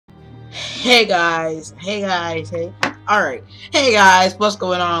Hey. Alright. Hey guys, what's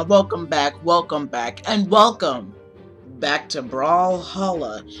going on? Welcome back, and welcome back to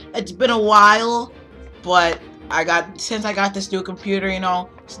Brawlhalla. It's been a while, but since I got this new computer,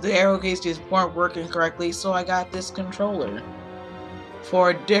 the arrow keys just weren't working correctly, so I got this controller. For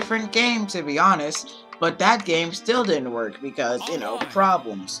a different game, to be honest, but that game still didn't work because,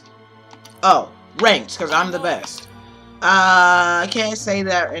 problems. Oh, ranked, because I'm the best. I can't say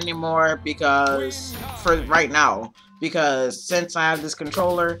that anymore because, for right now, because since I have this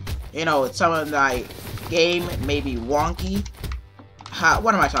controller, some of my game may be wonky. Ha,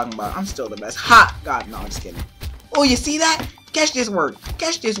 what am I talking about? I'm still the best. Ha! God, no, I'm just kidding. Oh, you see that? Catch this word.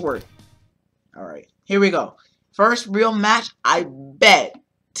 Alright, here we go. First real match, I bet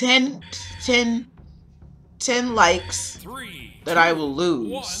 10 likes that I will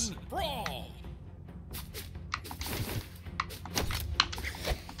lose.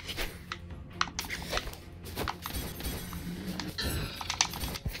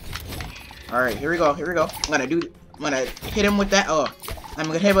 Alright, here we go. I'm gonna hit him with that. Oh, I'm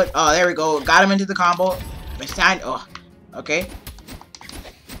gonna hit with, oh, there we go. Got him into the combo. Oh, okay.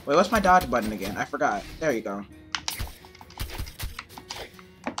 Wait, what's my dodge button again? I forgot. There you go.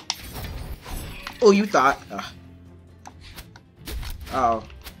 Oh, you thought. Oh.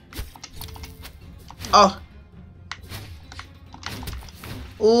 Oh.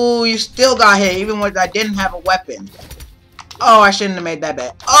 Ooh, you still got hit, even when I didn't have a weapon. Oh, I shouldn't have made that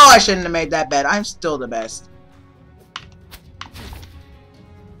bet. I'm still the best.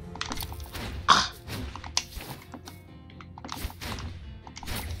 Ah.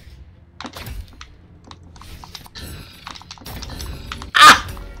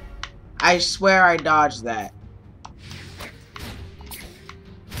 Ah! I swear I dodged that.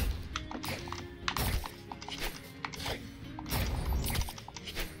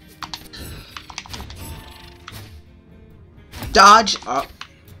 Dodge. Oh,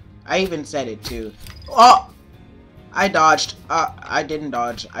 I even said it too. Oh, I dodged. I didn't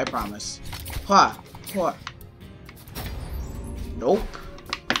dodge. I promise. Huh. Nope.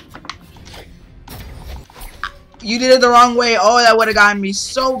 You did it the wrong way. Oh, that would have gotten me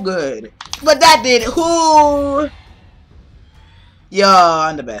so good. But that did. Whoo. Yo,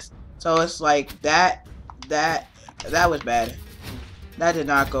 I'm the best. So it's like that was bad. That did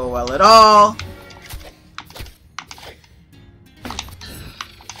not go well at all.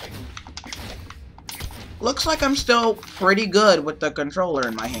 Looks like I'm still pretty good with the controller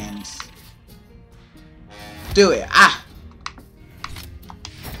in my hands. Do it. Ah!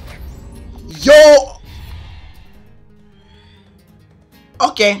 Yo!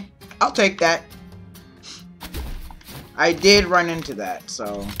 Okay, I'll take that. I did run into that,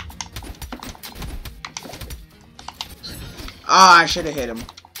 so... Ah, I should have hit him.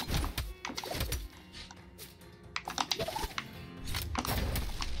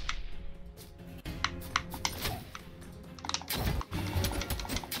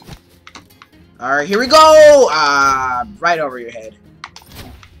 Alright, here we go! Right over your head.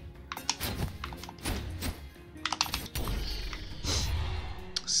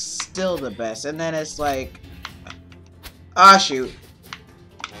 Still the best. And then it's like... Ah, shoot.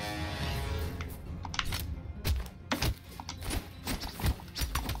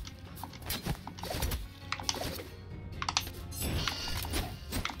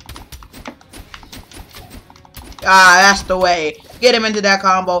 Ah, that's the way. Get him into that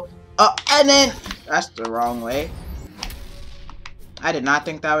combo. And then that's the wrong way. I did not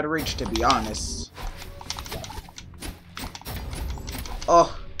think that would reach, to be honest.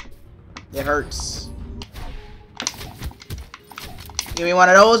 Oh, it hurts. Give me one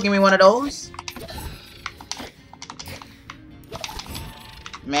of those.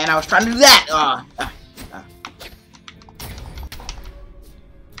 Man, I was trying to do that.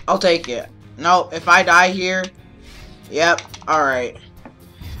 I'll take it. No, if I die here, yep. All right.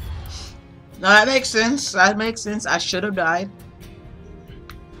 No, that makes sense. I should have died.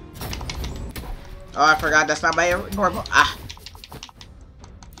 Oh, I forgot. That's not my normal. Ah.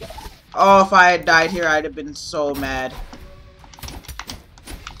 Oh, if I had died here, I'd have been so mad.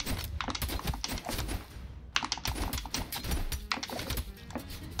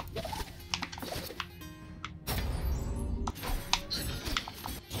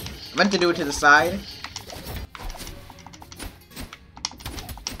 I meant to do it to the side.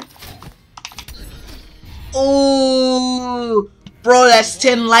 Ooh, bro, that's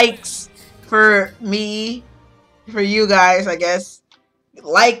 10 likes for me, for you guys, I guess.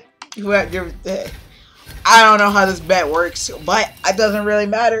 Like, whoever, I don't know how this bet works, but it doesn't really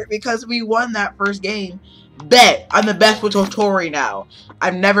matter because we won that first game. Bet I'm the best with Totori now.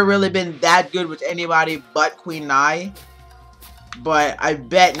 I've never really been that good with anybody but Queen Nai. But I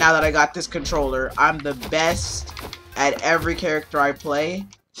bet now that I got this controller, I'm the best at every character I play.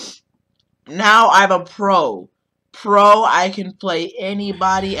 Now I'm a pro. I can play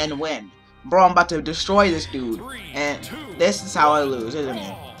anybody and win. Bro, I'm about to destroy this dude. And this is how I lose, isn't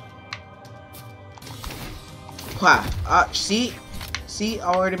it? Wow. See,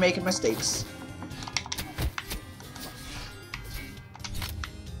 already making mistakes.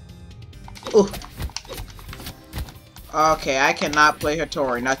 Ooh. Okay, I cannot play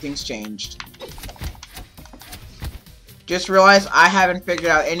Hattori. Nothing's changed. Just realized I haven't figured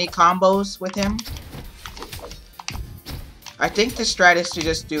out any combos with him. I think the strat is to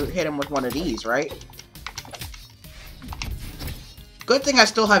just hit him with one of these, right? Good thing I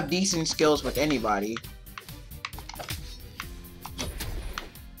still have decent skills with anybody.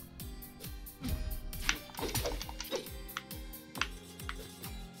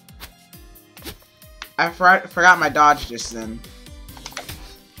 I forgot my dodge just then.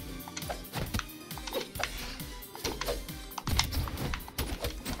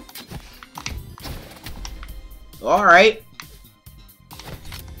 Alright.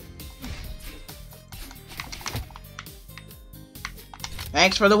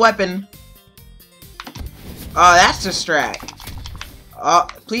 Thanks for the weapon. Oh, that's the strat. Oh,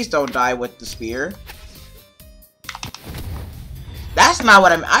 please don't die with the spear. That's not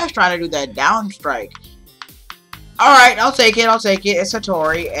what I was trying to do that down strike. Alright, I'll take it. It's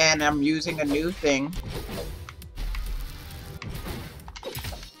Hattori, and I'm using a new thing.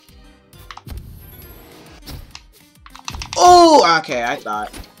 Oh, okay, I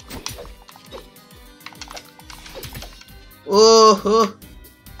thought. Ooh.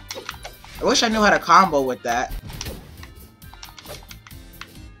 I wish I knew how to combo with that.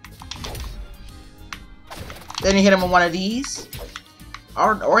 Then you hit him with one of these.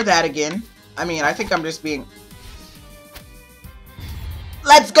 Or that again. I mean, I think I'm just being...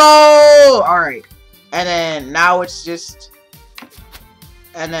 Let's go! Alright. And then now it's just...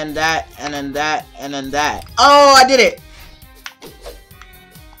 And then that, and then that, and then that. Oh, I did it!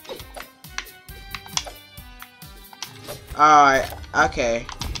 Alright, okay.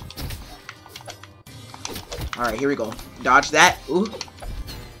 Alright, here we go. Dodge that. Ooh.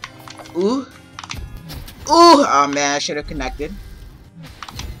 Ooh. Ooh! Oh man, I should have connected.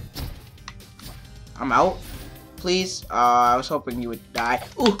 I'm out. Please. I was hoping you would die.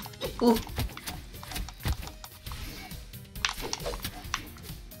 Ooh. Ooh.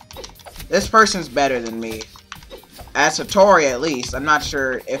 This person's better than me. As Hattori, at least. I'm not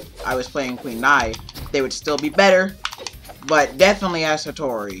sure if I was playing Queen Nai, they would still be better. But definitely as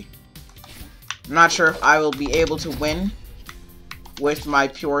Hattori. I'm not sure if I will be able to win with my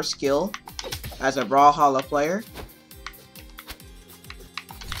pure skill as a Brawlhalla player.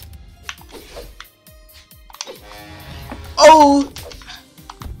 Oh!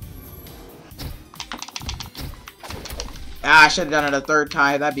 Ah, I should have done it a third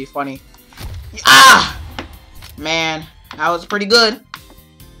time. That'd be funny. Ah! Man, that was pretty good.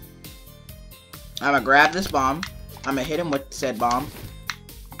 I'm gonna grab this bomb. I'm gonna hit him with said bomb.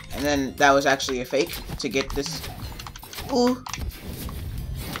 And then that was actually a fake to get this. Ooh.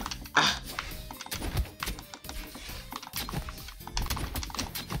 Ah.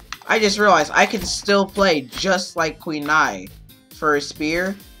 I just realized I can still play just like Queen Nai for a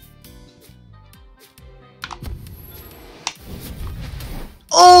spear.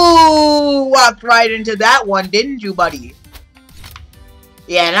 Oh, walked right into that one, didn't you, buddy?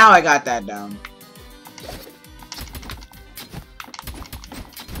 Yeah, now I got that down.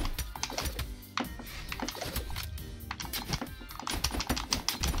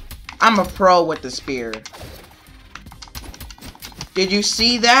 I'm a pro with the spear. Did you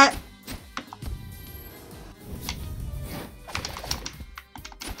see that?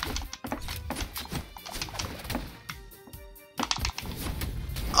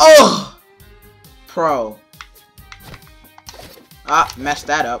 Oh! Pro. Ah, messed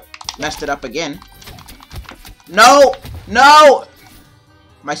that up. Messed it up again. No! No!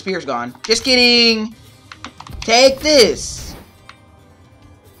 My spear's gone. Just kidding! Take this!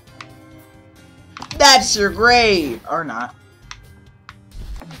 That's your grave! Or not.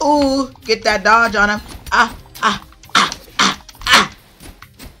 Ooh! Get that dodge on him. Ah! Ah! Ah! Ah! Ah!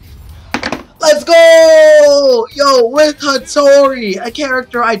 Let's go! Yo, with Hattori! A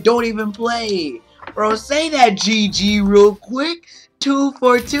character I don't even play! Bro, say that GG real quick. 2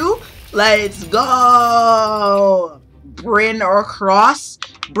 for 2. Let's go! Bryn or Cross?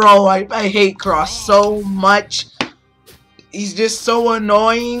 Bro, I hate Cross so much. He's just so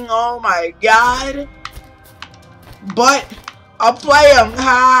annoying. Oh my god. But I'll play them.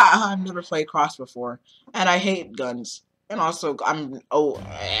 Ha! I've never played Cross before, and I hate guns. And also, I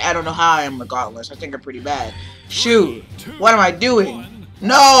don't know how I am regardless. I think I'm pretty bad. Shoot! What am I doing?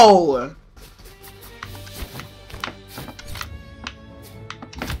 No!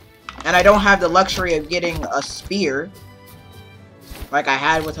 And I don't have the luxury of getting a spear like I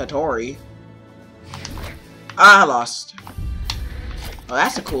had with Hattori. I lost. Oh,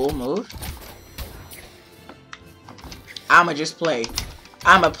 that's a cool move. I'ma just play.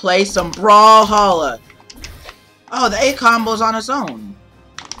 I'ma play some Brawlhalla. Oh, the A combo's on its own.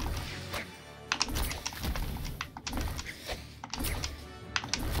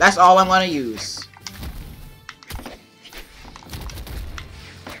 That's all I'm gonna use.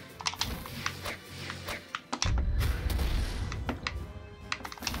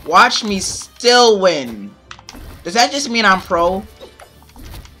 Watch me still win. Does that just mean I'm pro?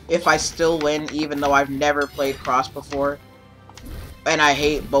 If I still win, even though I've never played Cross before, and I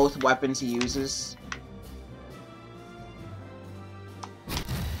hate both weapons he uses.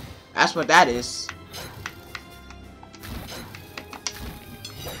 That's what that is.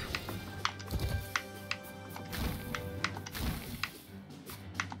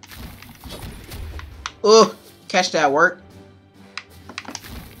 Ugh, catch that work.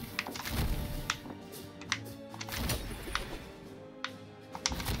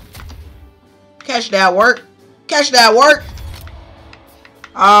 Catch that work. Catch that work.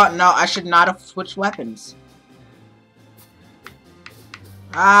 No, I should not have switched weapons.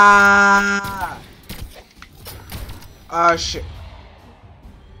 Ah. Oh, shit.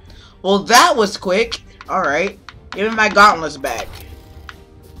 Well, that was quick. Alright. Give me my gauntlets back.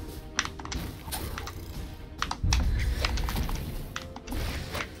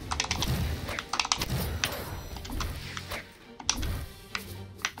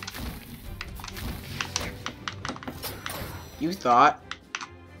 You thought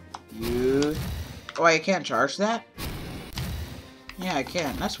you... Oh, I can't charge that? Yeah, I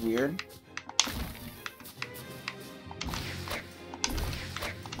can. That's weird.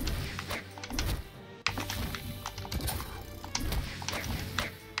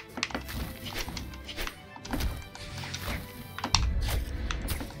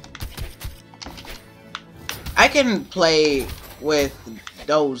 I can play with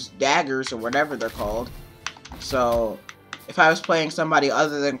those daggers or whatever they're called. So... if I was playing somebody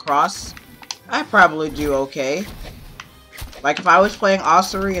other than Cross, I'd probably do okay. Like, if I was playing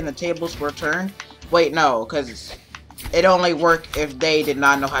Osiri and the tables were turned... Wait, no, because it only worked if they did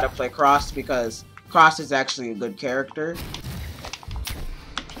not know how to play Cross, because Cross is actually a good character.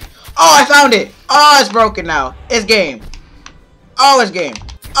 Oh, I found it! Oh, it's broken now. It's game. Oh, it's game.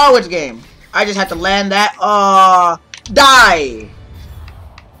 Oh, it's game. I just had to land that. Oh, die!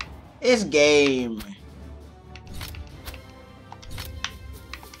 It's game.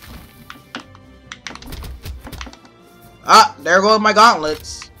 Ah, there go my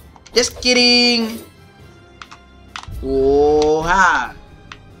gauntlets. Just kidding. Oh, ha.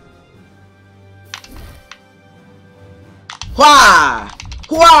 Hua!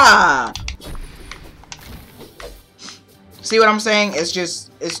 Hua! See what I'm saying? It's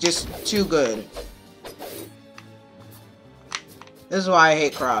just too good. This is why I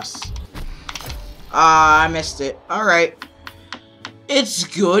hate Cross. Ah, I missed it. Alright. It's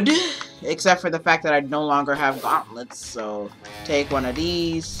good. Except for the fact that I no longer have gauntlets, so take one of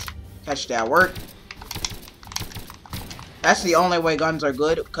these, catch that work. That's the only way guns are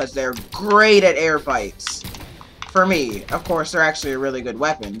good, because they're great at air fights. For me, of course, they're actually a really good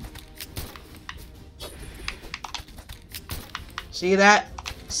weapon. See that?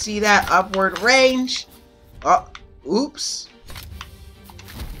 See that upward range? Oh, oops.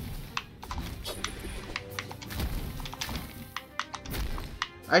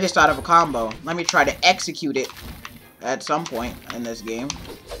 I just thought of a combo. Let me try to execute it at some point in this game.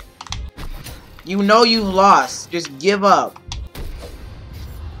 You know you've lost. Just give up.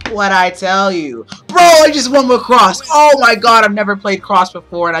 What'd I tell you? Bro, I just won with Cross. Oh my god, I've never played Cross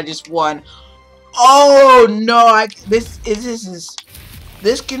before and I just won. Oh no,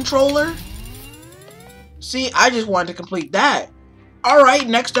 this controller? See, I just wanted to complete that. Alright,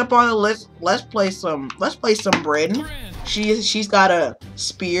 next up on the list, let's play some Bryn. She's got a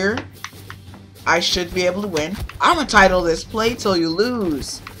spear. I should be able to win. I'm gonna title this Play Till You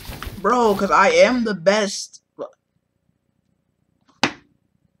Lose. Bro, because I am the best.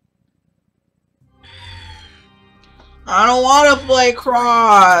 I don't want to play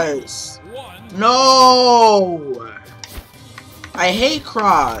Cross. No. I hate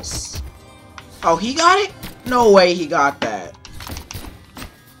Cross. Oh, he got it? No way he got that.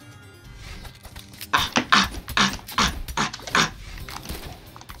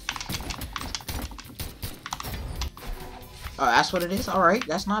 Oh, that's what it is? Alright,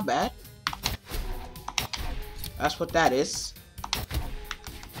 that's not bad. That's what that is.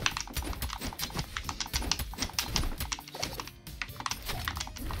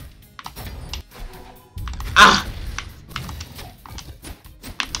 Ah!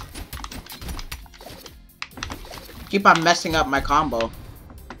 Keep on messing up my combo.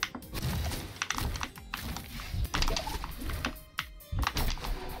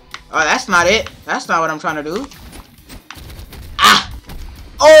 Oh, that's not it. That's not what I'm trying to do. Ah!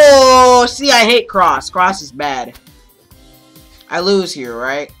 Oh, see, I hate cross. Cross is bad. I lose here,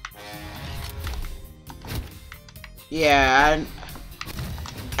 right? Yeah,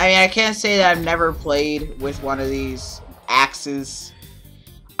 I mean, I can't say that I've never played with one of these axes.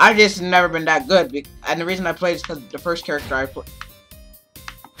 I've just never been that good. And the reason I played is because the first character I played.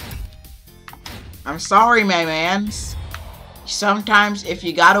 I'm sorry, my mans. Sometimes, if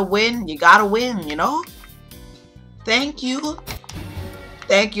you gotta win, you know? Thank you.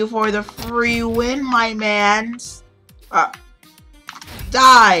 Thank you for the free win, my mans.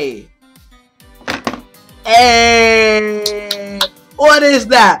 Die. Hey! What is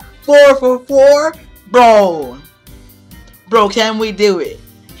that? 4 for 4? Bro. Bro, can we do it?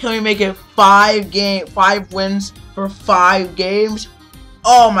 Can we make it 5 wins for 5 games?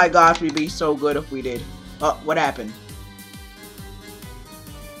 Oh my gosh, we'd be so good if we did. What happened?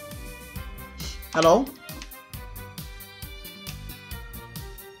 Hello?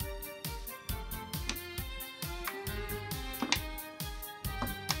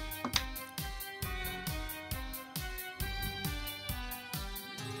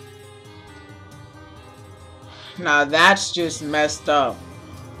 Now that's just messed up.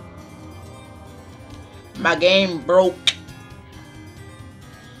 My game broke.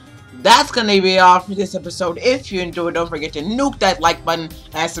 That's gonna be all for this episode. If you enjoyed, don't forget to nuke that like button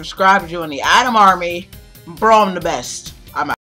and subscribe to join the Atom Army. Bro, I'm the best.